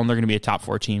record alone, they're going to be a top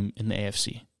 4 team in the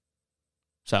AFC.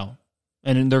 So,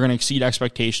 and they're going to exceed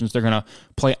expectations. They're going to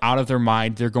play out of their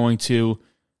mind. They're going to,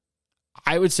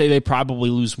 I would say they probably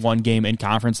lose 1 game in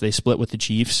conference. They split with the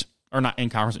Chiefs, or not in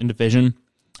conference, in division,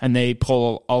 and they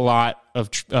pull a lot of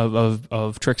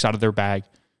tricks out of their bag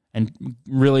and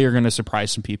really are going to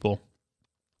surprise some people.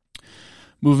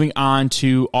 Moving on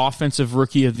to Offensive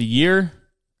Rookie of the Year,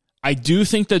 I do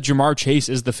think that Ja'Marr Chase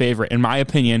is the favorite. In my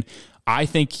opinion, I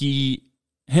think him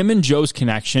and Joe's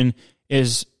connection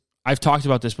is, I've talked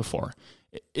about this before.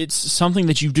 It's something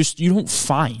that you don't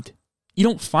find. You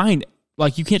don't find,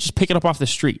 like, you can't just pick it up off the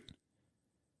street.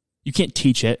 You can't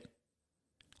teach it.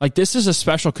 Like, this is a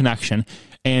special connection,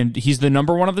 and he's the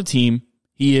number 1 of the team.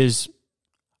 He is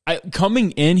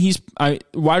coming in.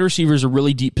 Wide receiver is a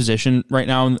really deep position right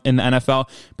now in the NFL,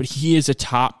 but he is a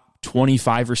top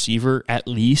 25 receiver at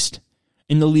least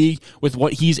in the league with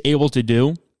what he's able to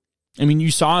do.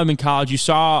 You saw him in college. You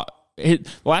saw the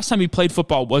last time he played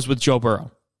football was with Joe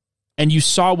Burrow, and you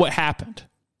saw what happened.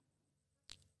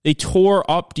 They tore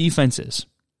up defenses.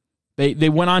 They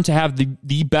went on to have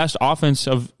the best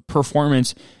offensive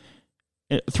performance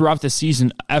throughout the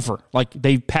season ever. Like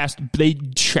they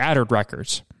shattered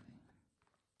records.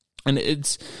 And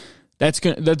that's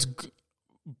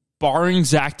barring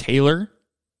Zach Taylor,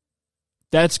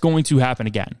 that's going to happen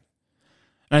again.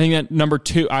 And I think that number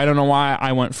 2, I don't know why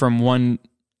I went from 1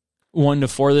 to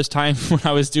 4 this time when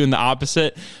I was doing the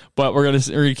opposite, but we're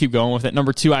gonna keep going with it.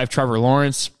 Number 2, I have Trevor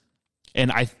Lawrence,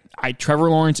 and Trevor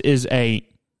Lawrence is a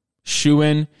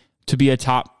shoo-in to be a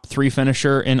top 3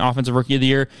 finisher in Offensive Rookie of the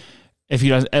Year if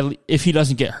he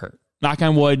doesn't get hurt. Knock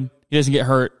on wood, he doesn't get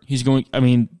hurt.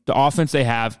 The offense they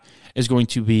have is going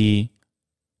to be,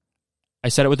 I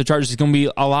said it with the Chargers, it's going to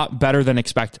be a lot better than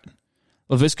expected.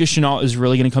 Laviska Shenault is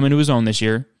really going to come into his own this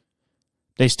year.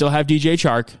 They still have DJ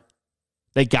Chark.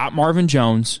 They got Marvin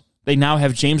Jones. They now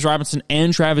have James Robinson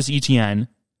and Travis Etienne.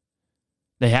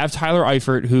 They have Tyler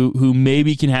Eifert, who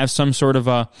maybe can have some sort of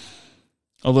a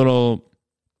little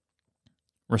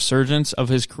resurgence of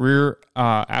his career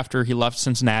after he left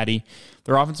Cincinnati.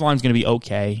 Their offensive line is going to be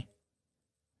okay.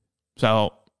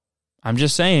 So I'm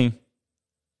just saying,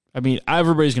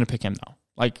 everybody's going to pick him though.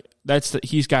 Like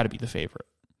he's got to be the favorite.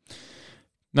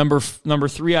 Number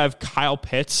 3, I have Kyle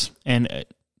Pitts, and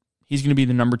he's going to be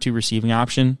the number 2 receiving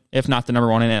option, if not the number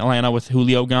 1 in Atlanta with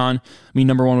Julio gone.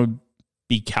 Number 1 would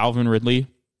be Calvin Ridley.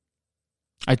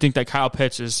 I think that Kyle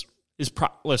Pitts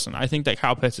I think that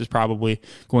Kyle Pitts is probably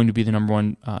going to be the number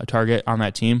 1 target on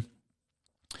that team,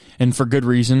 and for good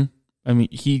reason.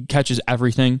 He catches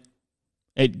everything.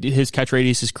 His catch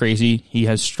radius is crazy. He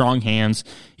has strong hands.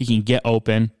 He can get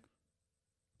open.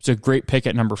 It's a great pick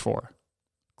at number 4.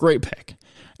 Great pick.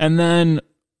 And then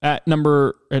at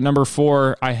number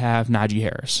 4, I have Najee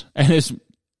Harris. And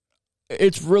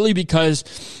it's really because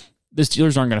the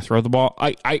Steelers aren't going to throw the ball.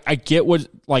 I get what's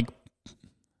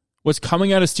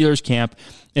coming out of Steelers camp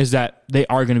is that they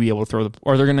are going to be able to throw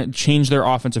or they're going to change their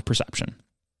offensive perception.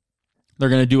 They're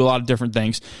going to do a lot of different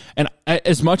things. And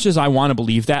as much as I want to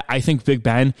believe that, I think Big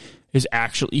Ben is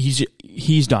actually,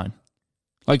 he's done.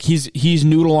 Like he's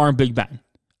noodle arm Big Ben.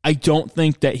 I don't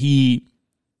think that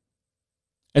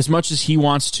as much as he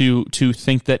wants to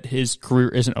think that his career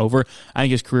isn't over, I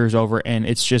think his career is over, and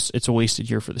it's a wasted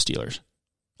year for the Steelers.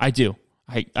 I do.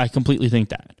 I completely think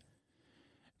that.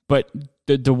 But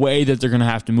the way that they're going to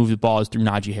have to move the ball is through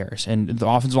Najee Harris, and the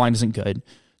offensive line isn't good.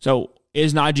 So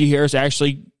is Najee Harris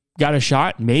actually got a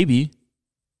shot? Maybe.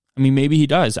 Maybe he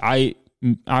does. I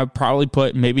probably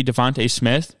put maybe Devontae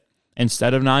Smith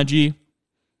instead of Najee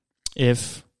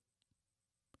if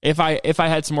I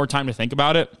had some more time to think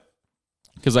about it,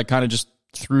 because I kind of just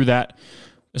threw that,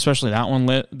 especially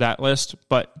that list,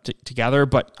 but together.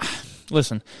 But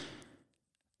listen,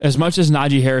 as much as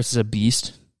Najee Harris is a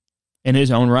beast in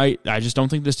his own right, I just don't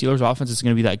think the Steelers' offense is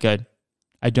going to be that good.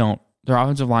 I don't. Their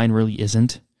offensive line really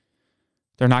isn't.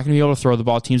 They're not going to be able to throw the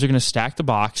ball. Teams are going to stack the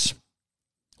box.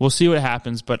 We'll see what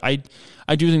happens, but I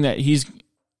do think that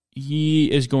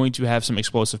he is going to have some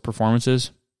explosive performances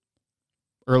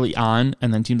early on,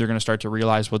 and then teams are going to start to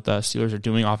realize what the Steelers are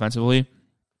doing offensively.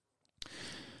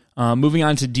 Moving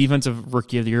on to defensive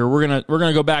rookie of the year, we're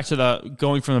gonna go back to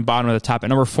going from the bottom to the top. At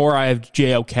number 4, I have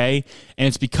JOK, and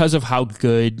it's because of how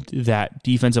good that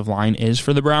defensive line is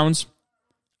for the Browns.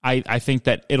 I think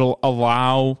that it'll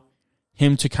allow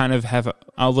him to kind of have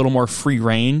a little more free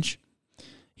range.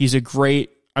 He's great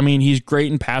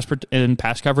in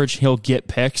pass coverage. He'll get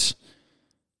picks,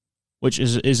 which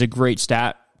is a great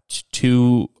stat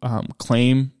to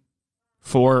claim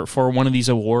for one of these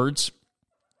awards.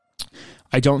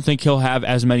 I don't think he'll have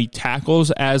as many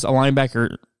tackles as a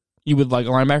linebacker you would like a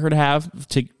linebacker to have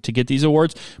to get these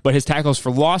awards, but his tackles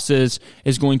for losses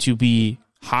is going to be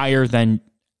higher than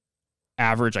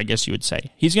average, I guess you would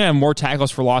say. He's going to have more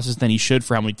tackles for losses than he should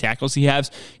for how many tackles he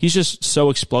has. He's just so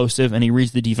explosive, and he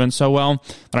reads the defense so well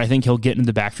that I think he'll get into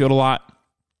the backfield a lot.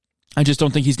 I just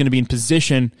don't think he's going to be in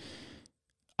position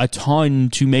a ton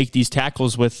to make these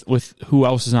tackles with who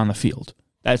else is on the field.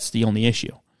 That's the only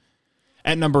issue.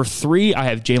 At number 3, I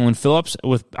have Jalen Phillips.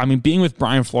 Being with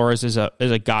Brian Flores is a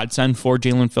godsend for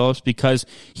Jalen Phillips because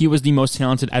he was the most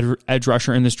talented edge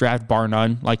rusher in this draft, bar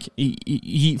none. Like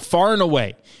he far and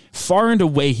away,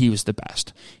 he was the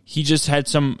best. He just had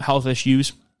some health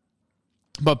issues,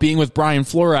 but being with Brian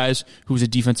Flores, who's a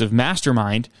defensive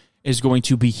mastermind, is going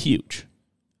to be huge.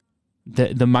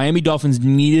 The Miami Dolphins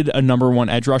needed a number 1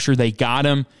 edge rusher. They got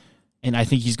him, and I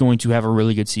think he's going to have a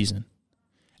really good season.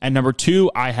 At number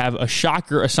 2, I have a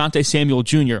shocker, Asante Samuel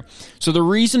Jr. So the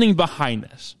reasoning behind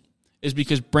this is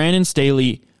because Brandon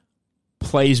Staley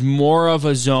plays more of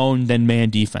a zone than man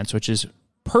defense, which is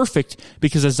perfect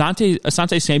because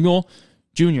Asante Samuel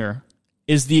Jr.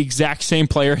 is the exact same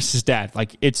player as his dad.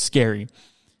 Like, it's scary.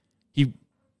 He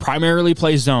primarily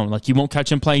plays zone. Like, you won't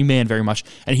catch him playing man very much,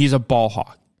 and he's a ball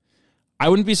hawk. I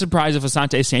wouldn't be surprised if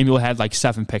Asante Samuel had like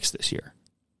 7 picks this year,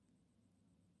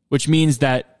 which means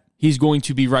that he's going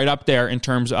to be right up there in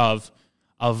terms of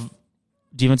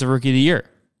Defensive Rookie of the Year.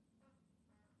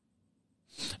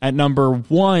 At number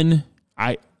 1,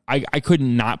 I could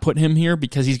not put him here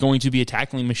because he's going to be a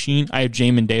tackling machine. I have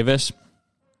Jamin Davis,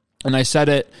 and I said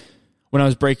it when I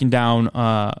was breaking down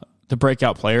the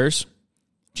breakout players.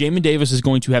 Jamin Davis is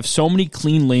going to have so many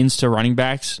clean lanes to running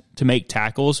backs to make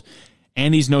tackles,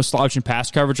 and he's no slouch in pass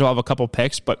coverage. He'll have a couple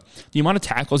picks, but the amount of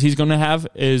tackles he's going to have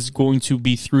is going to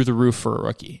be through the roof for a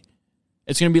rookie.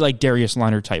 It's going to be like Darius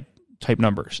Leonard type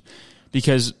numbers,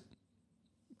 because,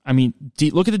 I mean,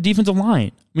 look at the defensive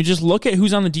line. I mean, just look at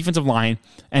who's on the defensive line,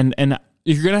 and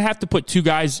if you're going to have to put 2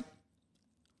 guys,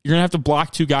 you're going to have to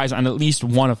block 2 guys on at least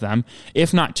one of them,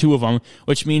 if not 2 of them,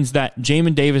 which means that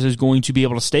Jamin Davis is going to be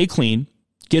able to stay clean,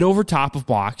 get over top of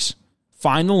blocks,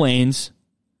 find the lanes,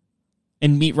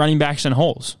 and meet running backs in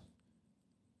holes.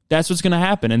 That's what's going to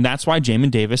happen, and that's why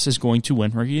Jamin Davis is going to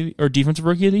win Defensive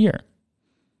Rookie of the Year.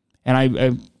 And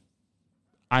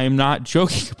I am not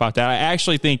joking about that. I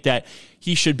actually think that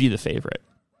he should be the favorite.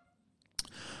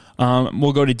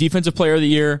 We'll go to Defensive Player of the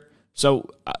Year. So,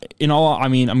 I'm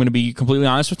going to be completely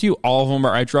honest with you. All of them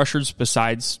are edge rushers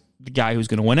besides the guy who's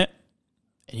going to win it.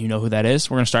 And you know who that is.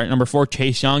 We're going to start at number 4,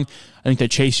 Chase Young. I think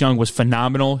that Chase Young was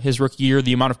phenomenal his rookie year.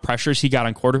 The amount of pressures he got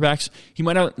on quarterbacks. He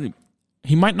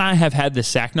might not have had the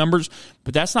sack numbers,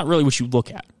 but that's not really what you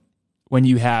look at when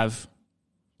you have,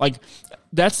 like,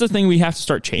 that's the thing we have to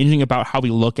start changing about how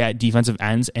we look at defensive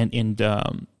ends and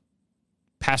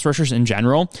pass rushers in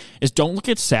general, is don't look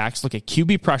at sacks, look at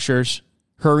QB pressures,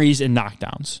 hurries, and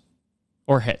knockdowns,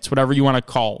 or hits, whatever you want to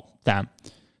call them.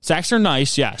 Sacks are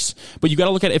nice, yes, but you got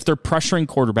to look at if they're pressuring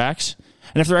quarterbacks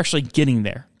and if they're actually getting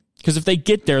there. Because if they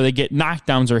get there, they get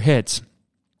knockdowns or hits,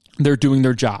 they're doing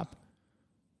their job.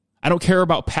 I don't care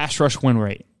about pass rush win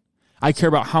rate. I care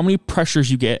about how many pressures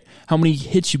you get, how many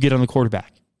hits you get on the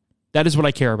quarterback. That is what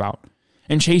I care about.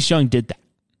 And Chase Young did that.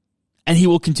 And he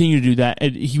will continue to do that.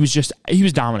 And he was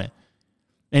dominant.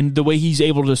 And the way he's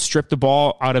able to strip the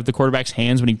ball out of the quarterback's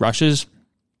hands when he rushes,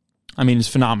 I mean, it's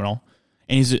phenomenal.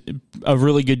 And he's a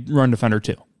really good run defender,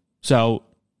 too. So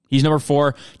he's number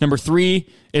 4. Number 3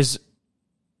 is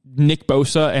Nick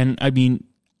Bosa. And, I mean,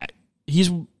 he's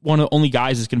one of the only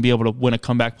guys that's going to be able to win a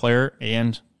comeback player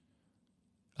and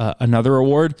another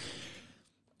award.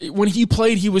 When he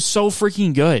played, he was so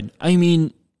freaking good. I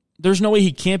mean, there's no way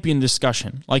he can't be in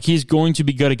discussion. Like, he's going to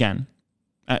be good again.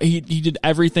 He did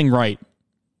everything right.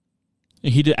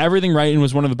 He did everything right and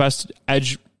was one of the best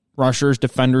edge rushers,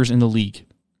 defenders in the league.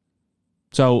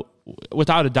 So,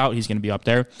 without a doubt, he's going to be up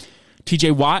there.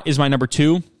 TJ Watt is my number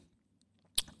 2.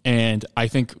 And I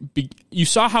think you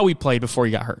saw how he played before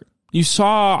he got hurt. You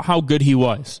saw how good he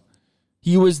was.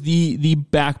 He was the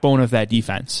backbone of that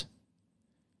defense.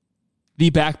 The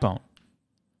backbone.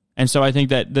 And so I think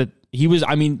that he was,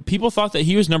 I mean, people thought that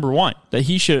he was number 1, that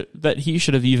he should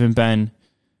have even been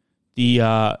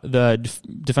the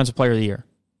Defensive Player of the Year.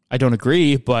 I don't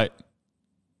agree, but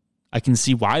I can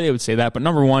see why they would say that. But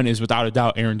number 1 is without a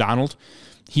doubt Aaron Donald.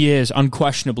 He is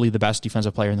unquestionably the best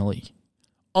defensive player in the league.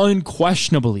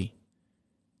 Unquestionably.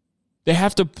 You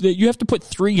have to put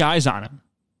 3 guys on him.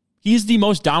 He's the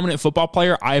most dominant football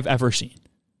player I've ever seen.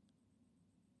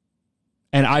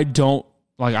 And I don't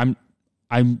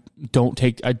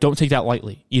take that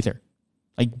lightly either.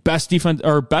 Like, best defense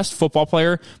or best football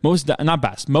player, most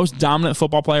dominant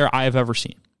football player I have ever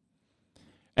seen.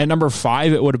 At number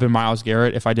 5, it would have been Myles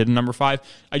Garrett if I did a number 5.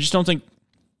 I just don't think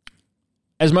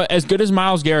as good as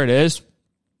Myles Garrett is,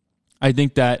 I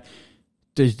think that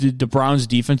the Browns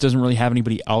defense doesn't really have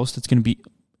anybody else that's going to be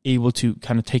able to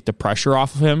kind of take the pressure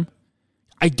off of him.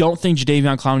 I don't think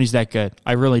Jadeveon Clowney's that good.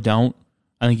 I really don't.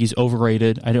 I think he's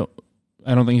overrated. I don't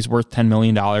think he's worth $10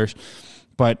 million.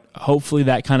 But hopefully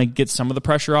that kind of gets some of the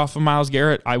pressure off of Myles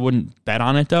Garrett. I wouldn't bet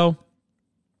on it, though.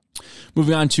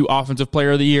 Moving on to Offensive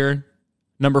Player of the Year.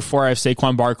 Number 4, I have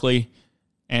Saquon Barkley.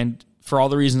 And for all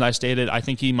the reasons I stated, I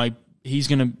think he's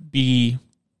going to be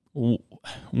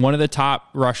one of the top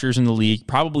rushers in the league,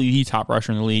 probably the top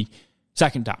rusher in the league.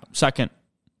 Second.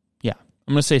 Yeah,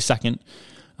 I'm going to say second.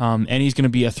 And he's going to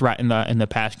be a threat in the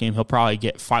pass game. He'll probably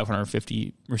get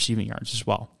 550 receiving yards as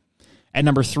well. At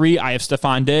number 3, I have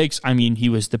Stephon Diggs. I mean, he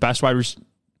was the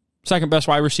second best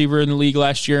wide receiver in the league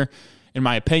last year, in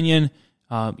my opinion.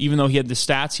 Even though he had the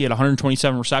stats, he had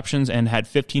 127 receptions and had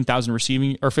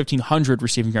 1,500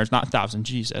 receiving yards, not 1,000,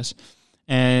 Jesus,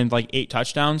 and like 8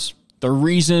 touchdowns. The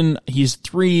reason he's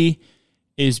 3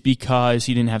 is because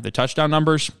he didn't have the touchdown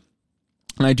numbers.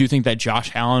 And I do think that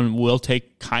Josh Allen will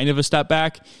take kind of a step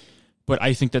back, but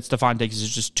I think that Stephon Diggs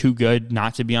is just too good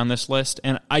not to be on this list.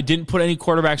 And I didn't put any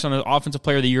quarterbacks on the Offensive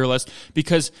Player of the Year list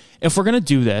because if we're going to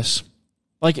do this,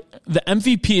 like the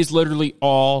MVP is literally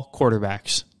all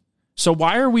quarterbacks. So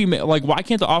why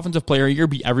can't the Offensive Player of the Year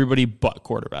be everybody but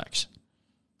quarterbacks?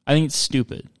 I think it's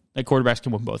stupid that quarterbacks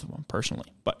can win both of them, personally.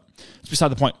 But it's beside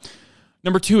the point.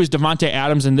 Number 2 is Davante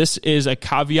Adams, and this is a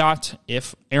caveat.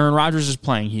 If Aaron Rodgers is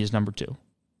playing, he is number 2.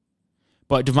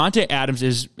 But Davante Adams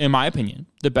is, in my opinion,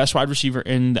 the best wide receiver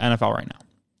in the NFL right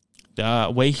now.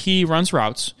 The way he runs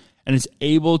routes and is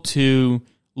able to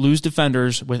lose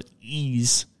defenders with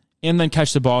ease and then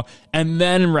catch the ball and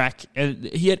then wreck.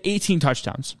 He had 18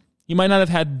 touchdowns. He might not have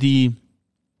had the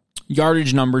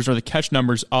yardage numbers or the catch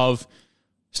numbers of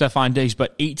Stephon Diggs,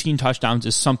 but 18 touchdowns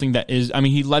is something that is,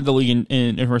 he led the league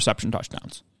in reception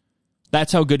touchdowns.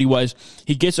 That's how good he was.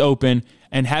 He gets open,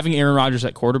 and having Aaron Rodgers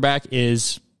at quarterback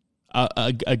is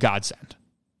a godsend.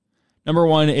 Number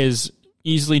 1 is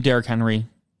easily Derrick Henry.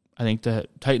 I think the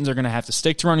Titans are going to have to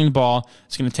stick to running the ball.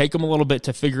 It's going to take them a little bit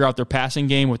to figure out their passing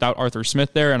game without Arthur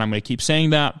Smith there, and I'm going to keep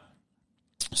saying that.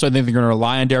 So I think they're going to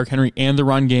rely on Derrick Henry and the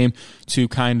run game to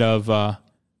kind of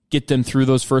get them through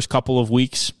those first couple of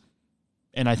weeks.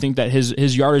 And I think that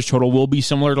his yardage total will be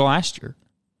similar to last year.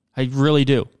 I really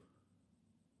do.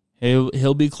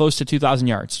 He'll be close to 2,000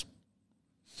 yards.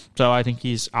 So I think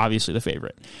he's obviously the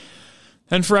favorite.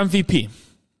 And for MVP,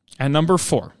 at number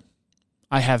 4,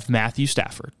 I have Matthew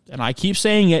Stafford. And I keep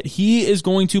saying it. He is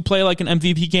going to play like an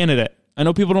MVP candidate. I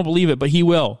know people don't believe it, but he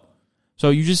will. So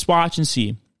you just watch and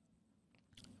see.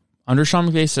 Under Sean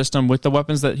McVay's system, with the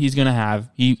weapons that he's going to have,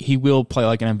 he will play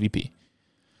like an MVP.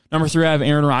 Number 3, I have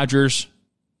Aaron Rodgers.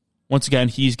 Once again,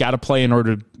 he's got to play in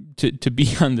order to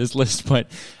be on this list, but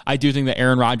I do think that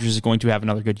Aaron Rodgers is going to have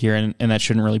another good year, and that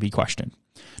shouldn't really be questioned.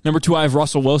 Number 2, I have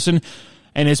Russell Wilson,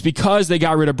 and it's because they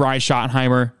got rid of Brian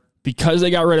Schottenheimer, because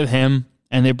they got rid of him,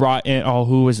 and they brought in,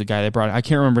 who was the guy they brought in? I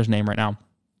can't remember his name right now,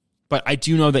 but I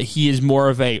do know that he is more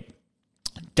of a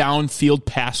downfield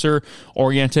passer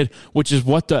oriented, which is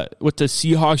what the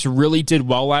Seahawks really did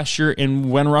well last year,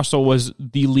 and when Russell was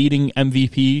the leading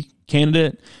MVP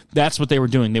candidate, that's what they were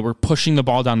doing. They were pushing the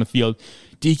ball down the field.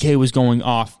 DK was going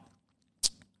off.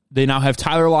 They now have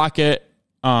Tyler Lockett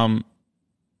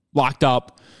locked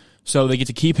up, so they get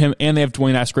to keep him, and they have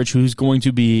Dwayne Eskridge, who's going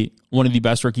to be one of the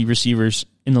best rookie receivers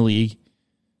in the league.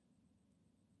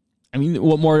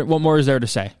 What more is there to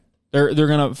say? They're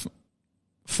going to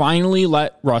finally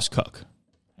let Russ cook,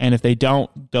 and if they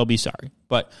don't, they'll be sorry.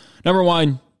 But number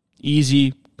 1,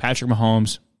 easy, Patrick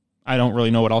Mahomes. I don't really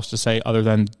know what else to say other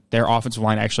than their offensive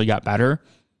line actually got better,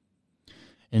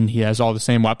 and he has all the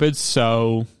same weapons.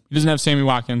 So he doesn't have Sammy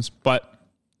Watkins, but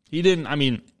he didn't.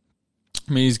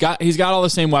 He's got all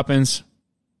the same weapons,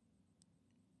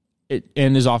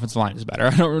 and his offensive line is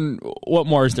better. What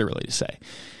more is there really to say?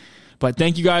 But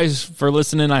thank you guys for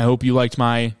listening. I hope you liked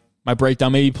my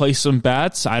breakdown. Maybe place some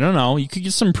bets. I don't know. You could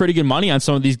get some pretty good money on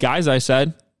some of these guys I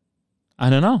said. I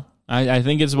don't know. I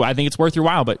think it's worth your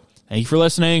while. But thank you for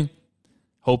listening.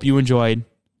 Hope you enjoyed,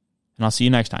 and I'll see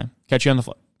you next time. Catch you on the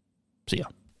flip. See ya.